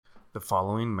The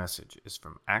following message is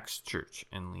from Axe Church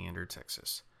in Leander,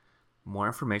 Texas. More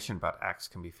information about Axe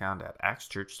can be found at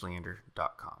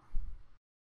axechurchleander.com.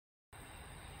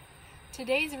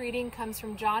 Today's reading comes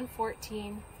from John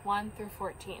 14, 1 through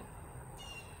 14.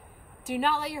 Do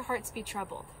not let your hearts be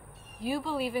troubled. You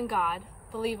believe in God,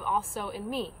 believe also in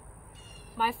me.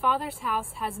 My Father's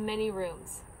house has many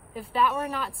rooms. If that were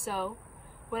not so,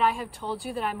 would I have told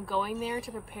you that I'm going there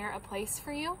to prepare a place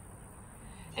for you?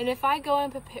 And if I go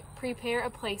and prepare a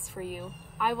place for you,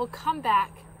 I will come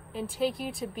back and take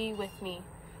you to be with me,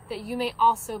 that you may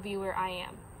also be where I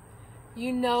am.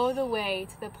 You know the way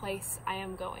to the place I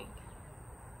am going.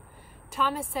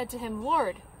 Thomas said to him,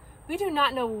 Lord, we do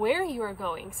not know where you are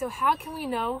going, so how can we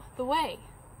know the way?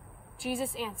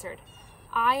 Jesus answered,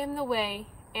 I am the way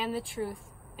and the truth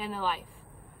and the life.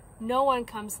 No one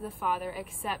comes to the Father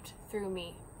except through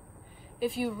me.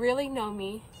 If you really know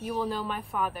me, you will know my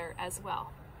Father as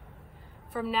well.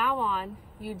 From now on,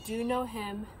 you do know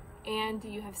him, and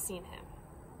you have seen him.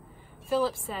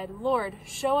 Philip said, Lord,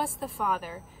 show us the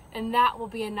Father, and that will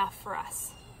be enough for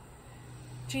us.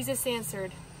 Jesus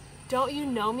answered, Don't you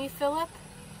know me, Philip?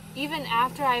 Even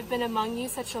after I have been among you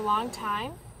such a long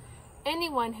time?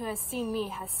 Anyone who has seen me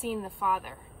has seen the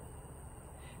Father.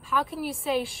 How can you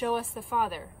say, show us the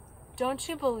Father? Don't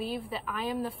you believe that I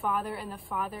am the Father and the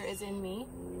Father is in me?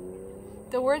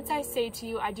 The words I say to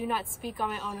you, I do not speak on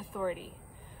my own authority.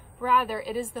 Rather,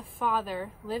 it is the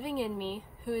Father living in me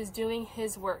who is doing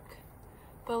his work.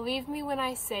 Believe me when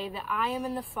I say that I am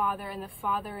in the Father and the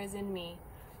Father is in me,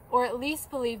 or at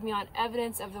least believe me on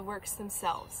evidence of the works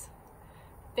themselves.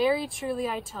 Very truly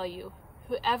I tell you,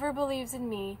 whoever believes in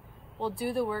me will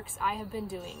do the works I have been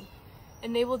doing,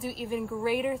 and they will do even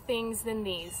greater things than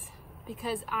these,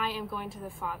 because I am going to the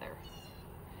Father.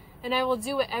 And I will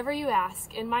do whatever you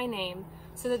ask in my name,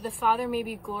 so that the Father may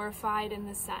be glorified in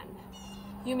the Son.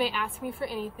 You may ask me for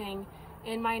anything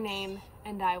in my name,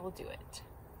 and I will do it.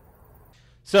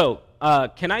 So,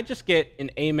 can I just get an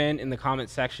amen in the comment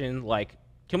section? Like,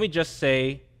 can we just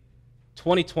say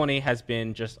 2020 has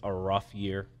been just a rough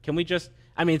year? Can we just,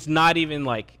 it's not even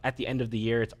like at the end of the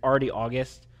year, it's already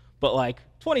August, but like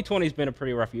 2020 has been a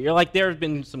pretty rough year. Like, there have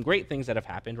been some great things that have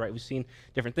happened, right? We've seen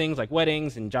different things like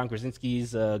weddings and John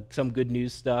Krasinski's some good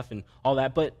news stuff and all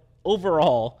that, but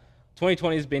overall,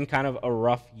 2020 has been kind of a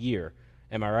rough year.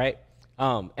 Am I right?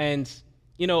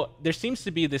 There seems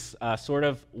to be this sort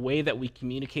of way that we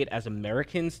communicate as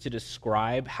Americans to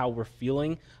describe how we're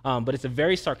feeling, but it's a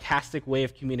very sarcastic way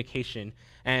of communication,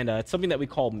 and it's something that we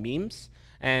call memes.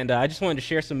 And I just wanted to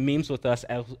share some memes with us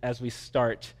as we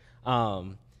start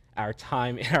our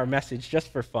time in our message,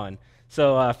 just for fun.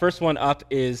 So first one up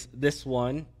is this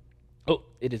one. Oh,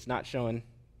 it is not showing.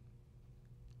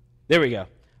 There we go.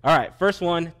 All right, first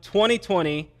one,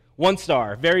 2020. 1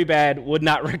 star, very bad, would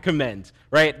not recommend,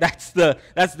 right? That's the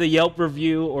Yelp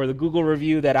review or the Google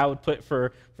review that I would put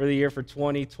for the year for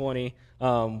 2020,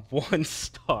 1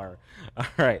 star. All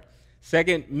right,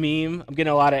 second meme, I'm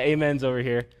getting a lot of amens over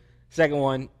here. Second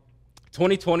one,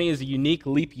 2020 is a unique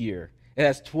leap year. It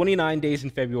has 29 days in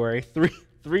February,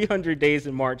 300 days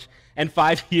in March, and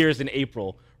 5 years in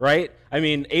April, right?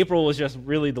 April was just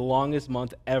really the longest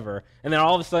month ever. And then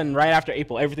all of a sudden, right after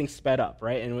April, everything sped up,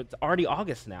 right? And it's already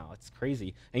August now. It's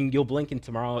crazy. And you'll blink and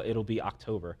tomorrow it'll be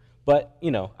October. But,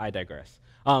 I digress.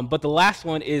 But the last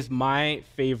one is my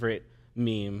favorite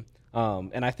meme.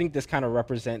 And I think this kind of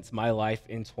represents my life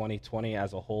in 2020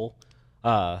 as a whole.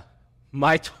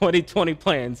 My 2020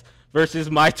 plans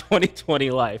versus my 2020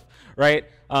 life, right?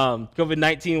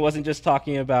 COVID-19 wasn't just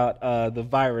talking about the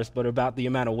virus, but about the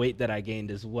amount of weight that I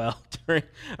gained as well during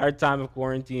our time of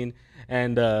quarantine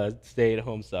and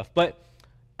stay-at-home stuff. But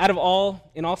in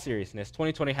all seriousness,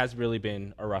 2020 has really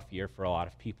been a rough year for a lot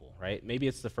of people, right? Maybe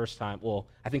it's the first time,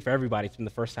 I think for everybody, it's been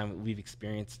the first time that we've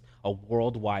experienced a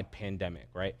worldwide pandemic,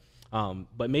 right?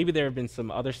 But maybe there have been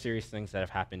some other serious things that have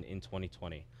happened in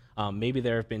 2020. Maybe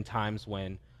there have been times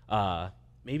when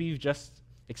maybe you've just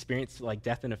experienced like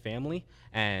death in a family,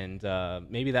 and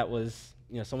maybe that was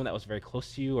someone that was very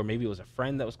close to you, or maybe it was a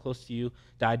friend that was close to you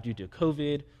died due to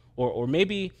COVID, or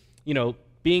maybe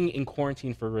being in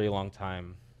quarantine for a really long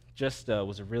time just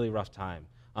was a really rough time.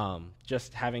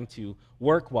 Just having to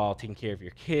work while taking care of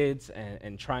your kids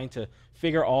and trying to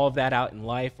figure all of that out in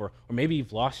life, or maybe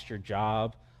you've lost your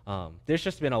job. There's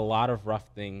just been a lot of rough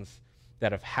things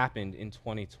that have happened in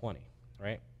 2020,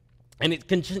 right? And it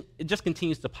just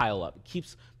continues to pile up. It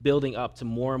keeps building up to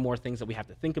more and more things that we have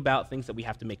to think about, things that we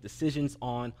have to make decisions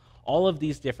on, all of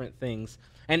these different things.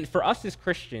 And for us as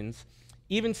Christians,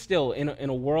 even still, in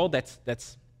a world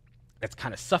that's that's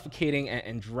kind of suffocating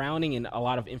and drowning in a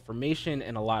lot of information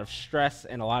and a lot of stress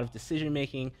and a lot of decision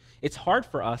making, it's hard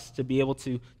for us to be able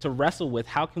to wrestle with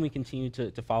how can we continue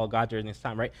to follow God during this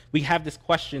time, right? We have this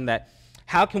question that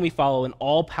how can we follow an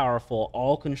all-powerful,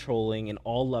 all-controlling, and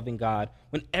all-loving God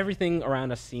when everything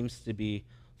around us seems to be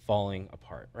falling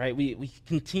apart, right? We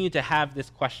continue to have this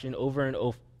question over and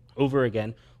over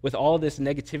again with all this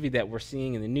negativity that we're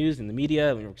seeing in the news and the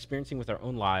media and we're experiencing with our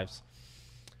own lives.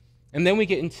 And then we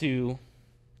get into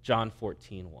John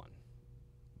 14:1.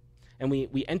 And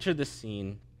we enter this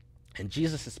scene, and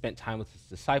Jesus has spent time with his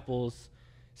disciples,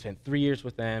 spent 3 years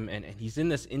with them, and he's in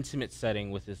this intimate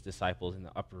setting with his disciples in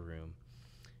the upper room.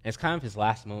 And it's kind of his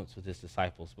last moments with his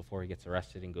disciples before he gets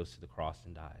arrested and goes to the cross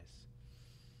and dies.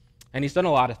 And he's done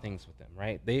a lot of things with them,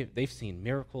 right? They've seen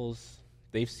miracles,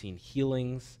 they've seen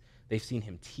healings, they've seen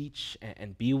him teach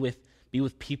and be with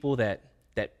people that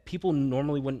people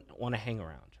normally wouldn't want to hang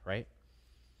around, right?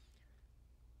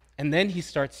 And then he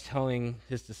starts telling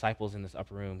his disciples in this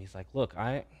upper room, he's like, look,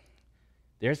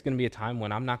 there's going to be a time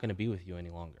when I'm not going to be with you any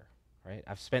longer, right?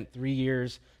 I've spent 3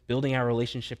 years building our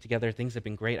relationship together. Things have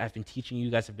been great. I've been teaching you.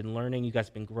 You guys have been learning. You guys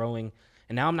have been growing.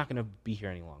 And now I'm not going to be here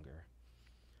any longer.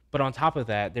 But on top of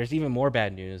that, there's even more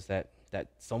bad news that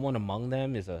someone among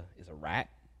them is a rat.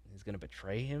 He's going to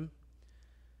betray him.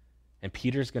 And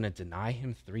Peter's going to deny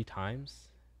him 3 times.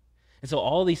 And so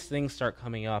all these things start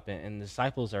coming up, and the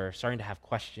disciples are starting to have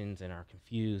questions and are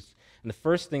confused. And the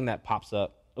first thing that pops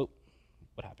up, what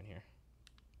happened here?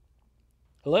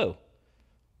 Hello.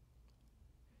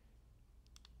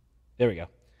 There we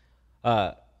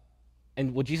go.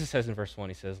 And what Jesus says in verse 1,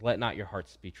 he says, let not your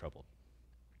hearts be troubled.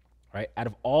 Right? Out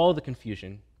of all the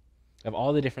confusion, of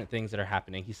all the different things that are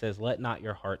happening, he says, let not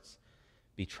your hearts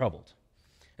be troubled.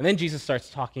 And then Jesus starts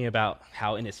talking about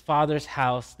how in his Father's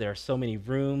house there are so many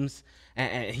rooms,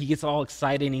 and he gets all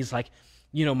excited, and he's like,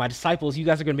 my disciples, you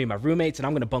guys are going to be my roommates, and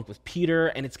I'm going to bunk with Peter,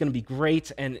 and it's going to be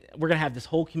great, and we're going to have this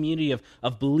whole community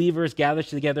of believers gathered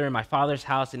together in my Father's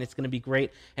house, and it's going to be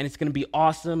great, and it's going to be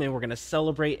awesome, and we're going to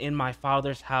celebrate in my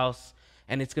Father's house,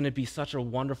 and it's going to be such a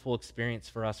wonderful experience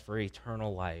for us for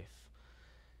eternal life.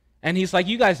 And he's like,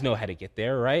 you guys know how to get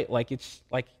there, right? It's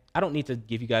like, I don't need to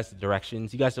give you guys the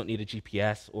directions. You guys don't need a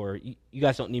GPS, or you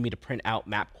guys don't need me to print out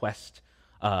MapQuest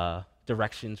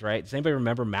directions, right? Does anybody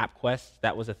remember MapQuest?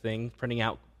 That was a thing, printing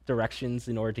out directions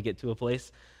in order to get to a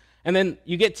place. And then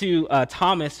you get to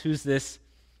Thomas, who's this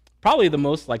probably the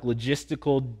most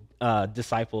logistical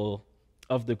disciple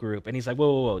of the group. And he's like,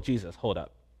 whoa, Jesus, hold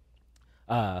up.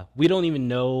 We don't even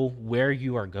know where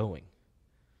you are going.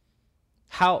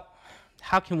 How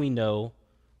can we know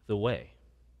the way?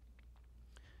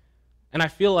 And I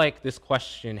feel like this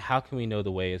question, how can we know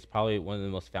the way, is probably one of the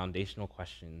most foundational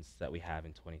questions that we have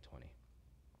in 2020.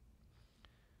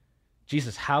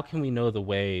 Jesus, how can we know the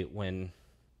way when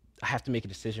I have to make a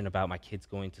decision about my kids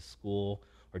going to school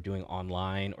or doing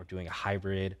online or doing a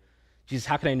hybrid? Jesus,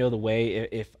 how can I know the way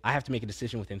if I have to make a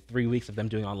decision within 3 weeks of them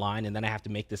doing online, and then I have to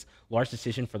make this large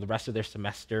decision for the rest of their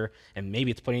semester, and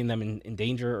maybe it's putting them in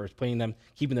danger, or it's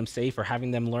keeping them safe, or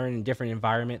having them learn in a different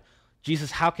environment? Jesus,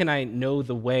 how can I know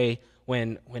the way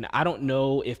when I don't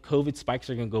know if COVID spikes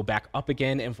are going to go back up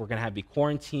again, and if we're going to be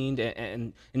quarantined?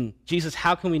 And Jesus,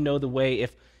 how can we know the way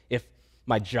if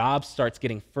my job starts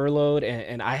getting furloughed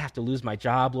and I have to lose my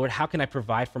job? Lord, how can I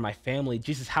provide for my family?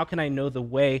 Jesus, how can I know the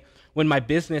way when my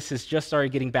business has just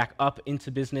started getting back up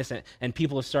into business and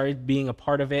people have started being a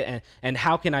part of it? And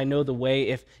how can I know the way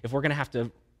if we're going to have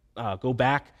to go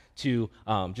back to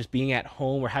just being at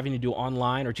home or having to do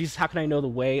online? Or Jesus, how can I know the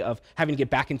way of having to get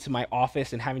back into my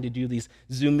office and having to do these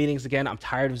Zoom meetings again? I'm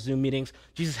tired of Zoom meetings.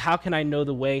 Jesus, how can I know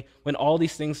the way when all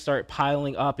these things start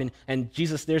piling up? And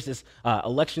Jesus, there's this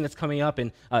election that's coming up.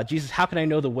 And Jesus, how can I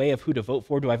know the way of who to vote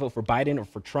for? Do I vote for Biden or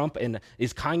for Trump? And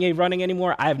is Kanye running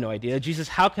anymore? I have no idea. Jesus,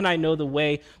 how can I know the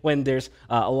way when there's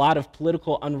a lot of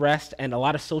political unrest and a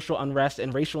lot of social unrest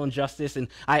and racial injustice? And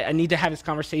I need to have this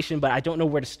conversation, but I don't know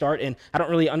where to start. And I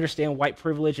don't really understand white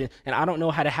privilege, and I don't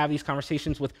know how to have these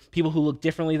conversations with people who look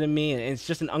differently than me, and it's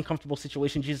just an uncomfortable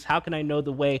situation. Jesus, how can I know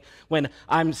the way when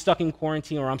I'm stuck in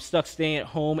quarantine or I'm stuck staying at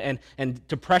home and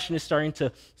depression is starting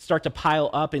to pile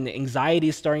up and anxiety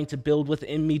is starting to build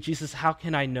within me? Jesus, how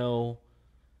can I know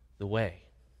the way?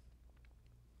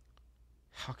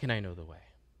 How can I know the way?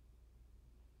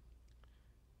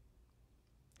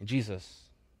 And Jesus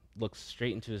looks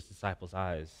straight into his disciples'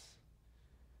 eyes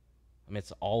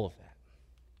amidst all of that.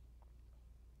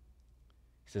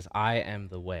 He says, I am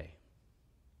the way.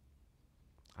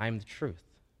 I am the truth.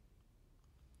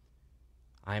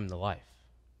 I am the life.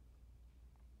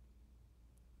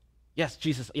 Yes,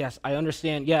 Jesus, yes, I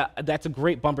understand. Yeah, that's a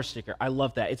great bumper sticker. I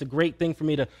love that. It's a great thing for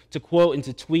me to quote and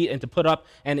to tweet and to put up,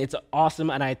 and it's awesome,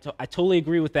 and I totally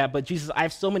agree with that. But Jesus, I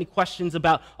have so many questions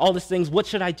about all these things. What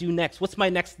should I do next? What's my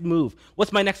next move?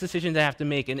 What's my next decision that I have to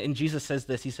make? And Jesus says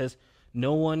this. He says,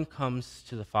 no one comes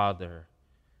to the Father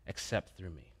except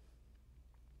through me.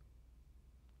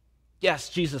 Yes,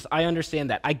 Jesus, I understand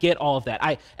that. I get all of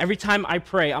that. Every time I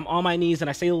pray, I'm on my knees and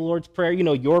I say the Lord's Prayer,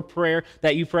 your prayer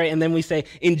that you pray, and then we say,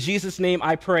 in Jesus' name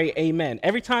I pray, amen.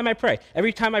 Every time I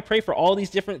pray for all these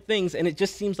different things, and it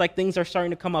just seems like things are starting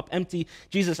to come up empty.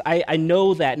 Jesus, I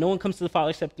know that. No one comes to the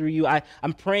Father except through you.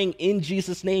 I'm praying in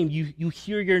Jesus' name. You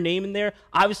hear your name in there.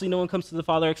 Obviously, no one comes to the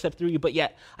Father except through you, but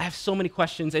yet I have so many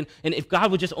questions, and if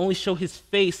God would just only show his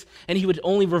face, and he would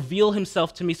only reveal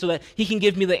himself to me so that he can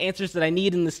give me the answers that I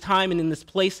need in this time and in this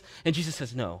place. And Jesus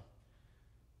says, no.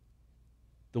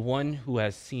 The one who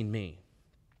has seen me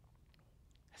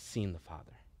has seen the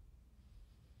Father.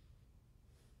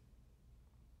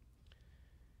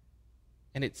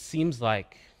 And it seems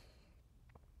like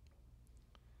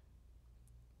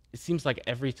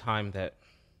every time that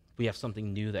we have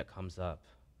something new that comes up,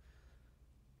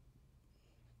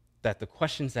 that the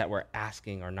questions that we're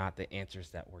asking are not the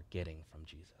answers that we're getting from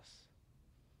Jesus.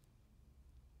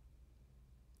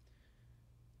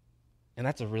 And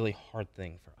that's a really hard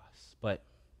thing for us. But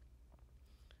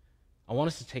I want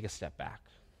us to take a step back,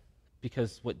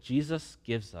 because what Jesus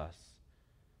gives us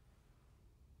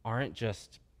aren't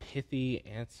just pithy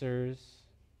answers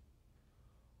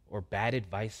or bad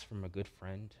advice from a good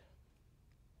friend.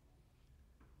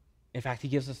 In fact, he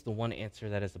gives us the one answer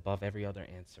that is above every other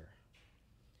answer.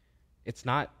 It's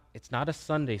not a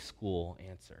Sunday school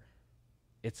answer.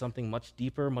 It's something much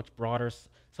deeper, much broader,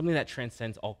 something that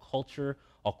transcends all culture,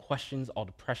 all questions, all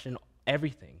depression,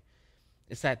 everything.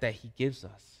 It's that he gives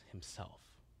us himself.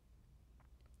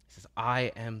 He says,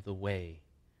 I am the way,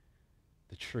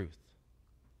 the truth,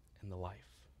 and the life.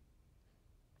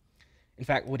 In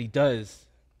fact, what he does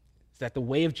is that the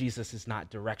way of Jesus is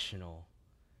not directional,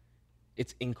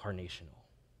 it's incarnational.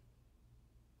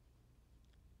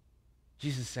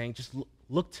 Jesus is saying, just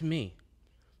look to me.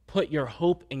 Put your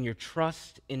hope and your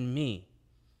trust in me.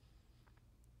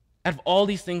 Out of all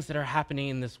these things that are happening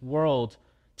in this world,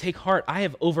 take heart, I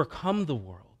have overcome the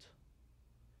world.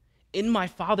 In my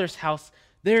Father's house,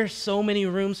 there are so many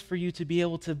rooms for you to be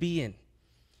able to be in.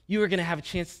 You are going to have a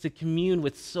chance to commune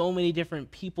with so many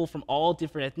different people from all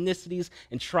different ethnicities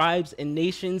and tribes and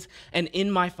nations. And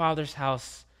in my Father's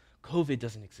house, COVID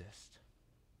doesn't exist.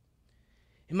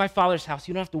 In my Father's house,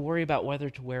 you don't have to worry about whether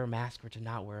to wear a mask or to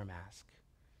not wear a mask.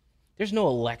 There's no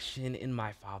election in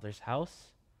my Father's house.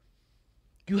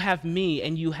 You have me,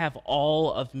 and you have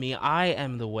all of me. I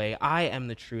am the way, I am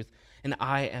the truth, and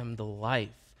I am the life.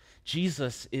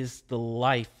 Jesus is the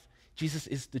life. Jesus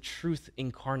is the truth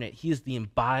incarnate. He is the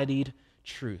embodied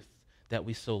truth that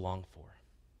we so long for.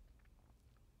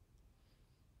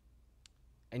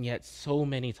 And yet, so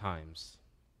many times,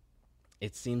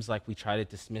 it seems like we try to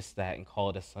dismiss that and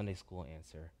call it a Sunday school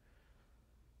answer.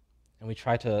 And we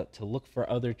try to look for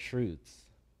other truths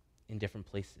in different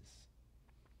places.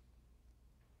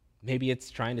 Maybe it's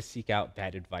trying to seek out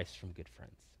bad advice from good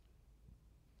friends.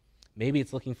 Maybe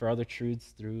it's looking for other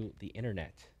truths through the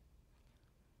internet.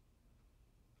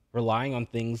 Relying on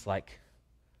things like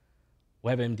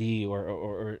WebMD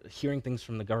or hearing things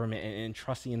from the government and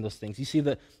trusting in those things. You see,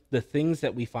 the things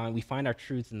that we find our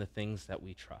truths in the things that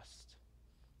we trust,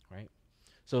 right?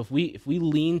 So if we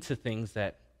lean to things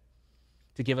that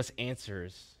to give us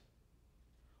answers,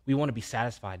 we want to be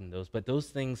satisfied in those, but those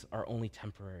things are only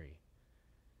temporary.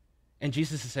 And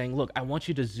Jesus is saying, look, I want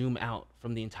you to zoom out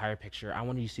from the entire picture. I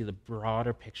want you to see the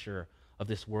broader picture of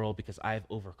this world because I have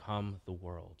overcome the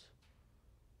world.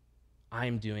 I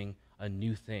am doing a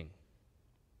new thing.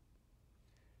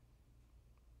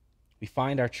 We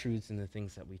find our truths in the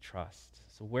things that we trust.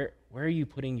 So where are you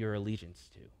putting your allegiance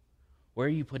to? Where are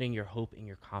you putting your hope and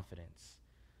your confidence?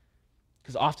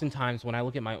 Because oftentimes when I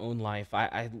look at my own life,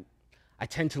 I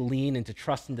tend to lean and to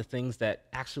trust into things that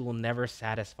actually will never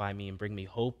satisfy me and bring me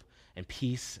hope and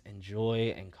peace and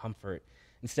joy and comfort.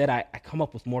 Instead, I come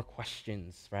up with more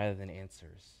questions rather than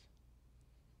answers.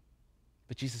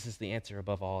 But Jesus is the answer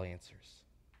above all answers.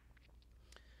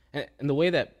 And the way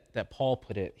that Paul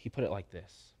put it, he put it like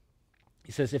this.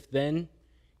 He says, if then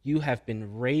you have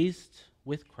been raised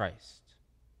with Christ,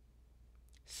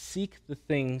 seek the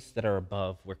things that are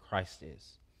above where Christ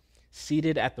is,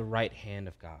 seated at the right hand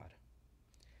of God.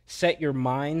 Set your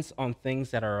minds on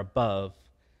things that are above,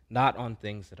 not on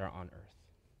things that are on earth.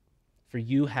 For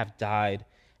you have died,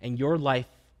 and your life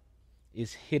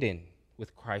is hidden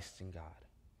with Christ in God.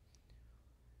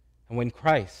 And when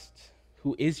Christ,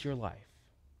 who is your life,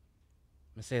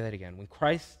 I'm going to say that again. When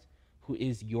Christ, who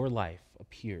is your life,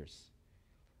 appears,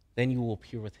 then you will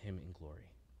appear with him in glory.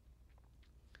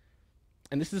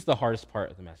 And this is the hardest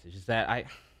part of the message, is that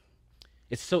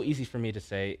it's so easy for me to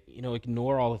say,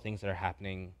 ignore all the things that are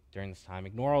happening during this time.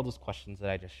 Ignore all those questions that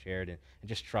I just shared and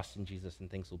just trust in Jesus and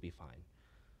things will be fine.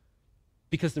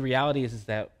 Because the reality is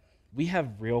that we have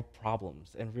real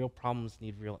problems, and real problems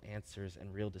need real answers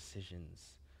and real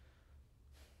decisions.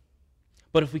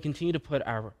 But if we continue to put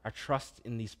our trust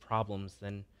in these problems,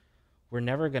 then we're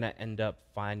never going to end up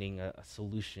finding a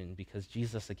solution, because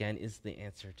Jesus, again, is the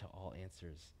answer to all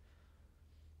answers.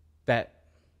 That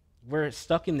we're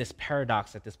stuck in this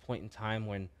paradox at this point in time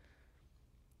when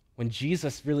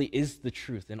Jesus really is the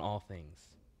truth in all things.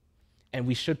 And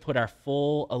we should put our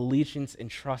full allegiance and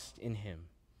trust in him.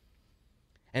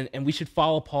 And we should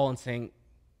follow Paul in saying,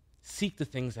 seek the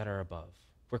things that are above,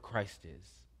 where Christ is.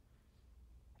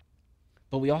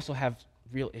 But we also have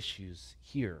real issues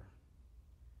here.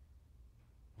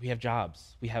 We have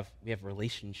jobs. We have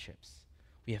relationships.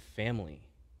 We have family.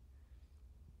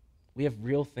 We have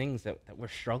real things that we're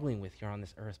struggling with here on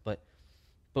this earth. But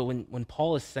when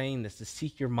Paul is saying this, to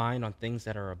seek your mind on things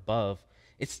that are above,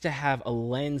 it's to have a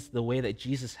lens the way that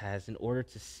Jesus has in order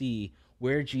to see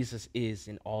where Jesus is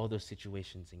in all those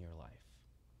situations in your life.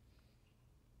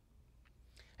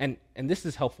 And this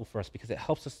is helpful for us because it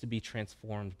helps us to be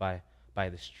transformed by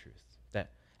this truth.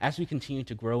 That as we continue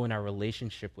to grow in our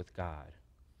relationship with God,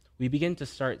 we begin to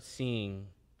start seeing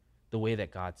the way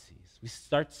that God sees. We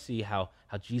start to see how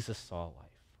Jesus saw life,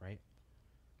 right?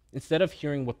 Instead of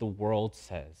hearing what the world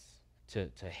says, to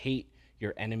hate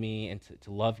your enemy and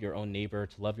to love your own neighbor,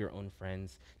 to love your own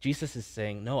friends, Jesus is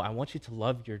saying, no, I want you to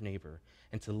love your neighbor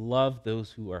and to love those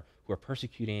who are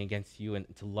persecuting against you and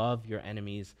to love your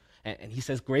enemies. And he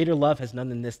says, greater love has none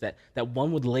than this, that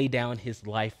one would lay down his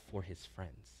life for his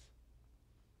friends.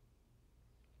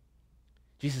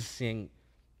 Jesus is saying,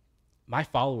 my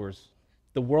followers,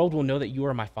 the world will know that you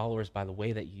are my followers by the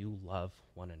way that you love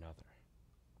one another.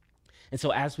 And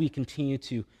so as we continue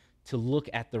to look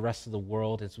at the rest of the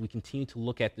world, as we continue to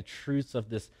look at the truths of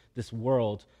this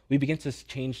world, we begin to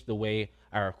change the way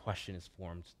our question is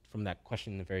formed from that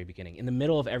question in the very beginning. In the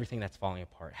middle of everything that's falling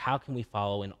apart, how can we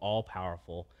follow an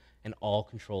all-powerful and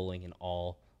all-controlling and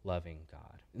all-loving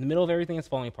God? In the middle of everything that's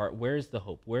falling apart, where is the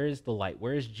hope? Where is the light?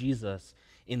 Where is Jesus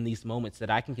in these moments that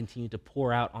I can continue to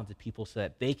pour out onto people so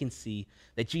that they can see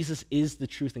that Jesus is the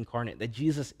truth incarnate, that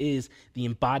Jesus is the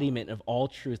embodiment of all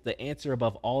truth, the answer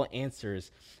above all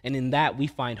answers. And in that, we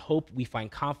find hope, we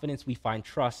find confidence, we find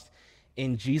trust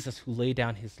in Jesus who laid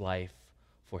down his life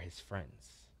for his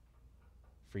friends,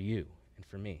 for you and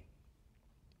for me.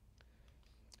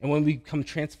 And when we become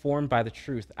transformed by the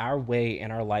truth, our way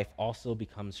and our life also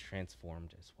becomes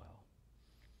transformed as well.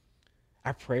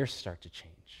 Our prayers start to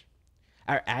change.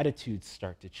 Our attitudes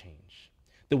start to change.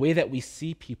 The way that we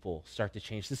see people start to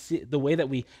change. The way that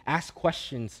we ask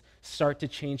questions start to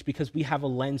change because we have a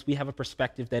lens, we have a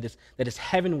perspective that is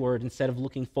heavenward instead of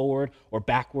looking forward or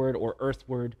backward or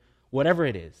earthward, whatever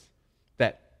it is.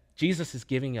 That Jesus is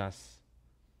giving us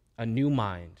a new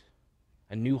mind,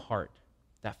 a new heart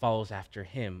that follows after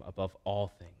him above all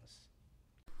things.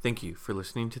 Thank you for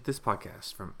listening to this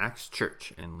podcast from Acts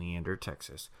Church in Leander,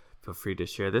 Texas. Feel free to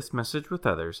share this message with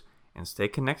others and stay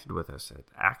connected with us at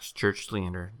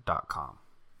actschurchleander.com.